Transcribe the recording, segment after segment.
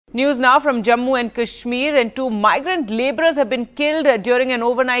News now from Jammu and Kashmir, and two migrant labourers have been killed during an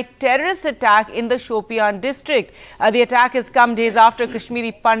overnight terrorist attack in the Shopian district. The attack has come days after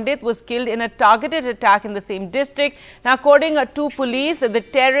Kashmiri Pandit was killed in a targeted attack in the same district. Now, according to police, the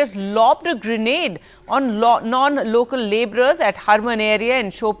terrorists lobbed a grenade on non-local labourers at Harman area in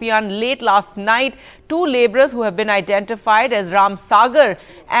Shopian late last night. Two labourers who have been identified as Ram Sagar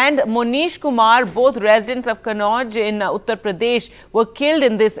and Monish Kumar, both residents of Kannauj in Uttar Pradesh, were killed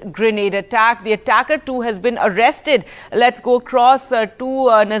in this grenade attack. The attacker too has been arrested. Let's go across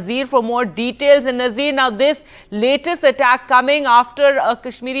to Nazir for more details. And Nazir, now this latest attack coming after a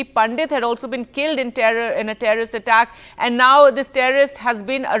Kashmiri Pandit had also been killed in a terrorist attack, and now this terrorist has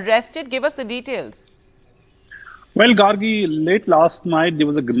been arrested. Give us the details. Well, Gargi, late last night there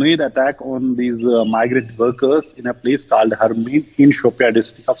was a grenade attack on these migrant workers in a place called Harman in Shopian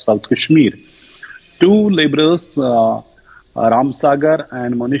district of South Kashmir. Two laborers, Ram Sagar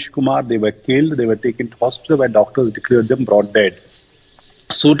and Monish Kumar, they were killed. They were taken to hospital where doctors declared them brought dead.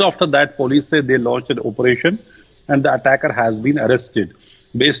 Soon after that, police said they launched an operation and the attacker has been arrested.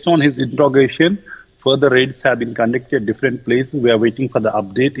 Based on his interrogation, further raids have been conducted at different places. We are waiting for the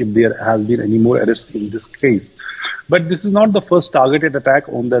update if there has been any more arrests in this case. But this is not the first targeted attack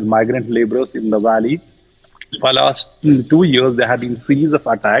on the migrant laborers in the valley. For the last 2 years, there have been series of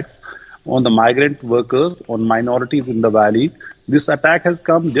attacks on the migrant workers, on minorities in the valley. This attack has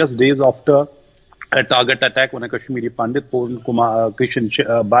come just days after a target attack on a Kashmiri Pandit, Kishan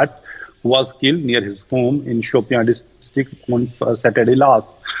Bhatt, was killed near his home in Shopian district on Saturday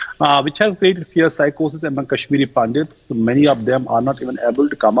last, which has created fear psychosis among Kashmiri Pandits. Many of them are not even able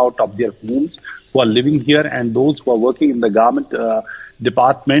to come out of their homes, who are living here, and those who are working in the garment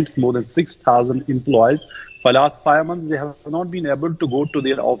department, more than 6,000 employees. For the last 5 months, they have not been able to go to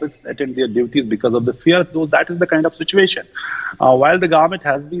their office, attend their duties because of the fear. So that is the kind of situation. While the government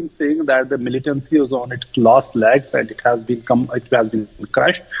has been saying that the militancy is on its last legs and it has been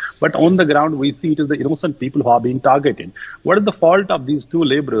crushed, but on the ground we see it is the innocent people who are being targeted. What is the fault of these two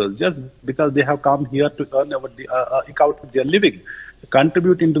laborers? Just because they have come here to earn out their living,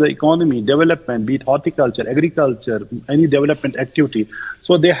 contributing to the economy, development, be it horticulture, agriculture, any development activity.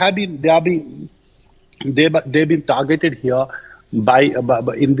 So they've been targeted here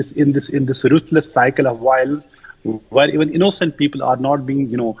in this ruthless cycle of violence, where even innocent people are not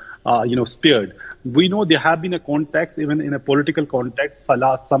being spared. We know there have been a context, even in a political context. For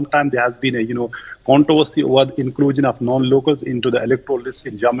last some time there has been a controversy over the inclusion of non-locals into the electoral list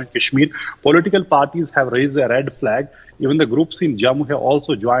in Jammu and Kashmir. Political parties have raised a red flag. Even the groups in Jammu have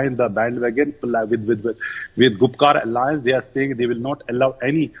also joined the bandwagon with Gupkar Alliance. They are saying they will not allow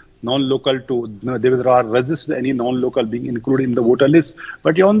any non-local they will resist any non-local being included in the voter list.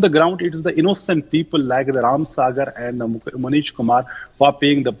 But on the ground, it is the innocent people like the Ram Sagar and Monish Kumar who are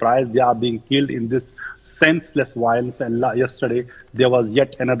paying the price. They are being killed in this senseless violence. And yesterday, there was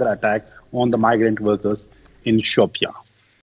yet another attack on the migrant workers in Shopian.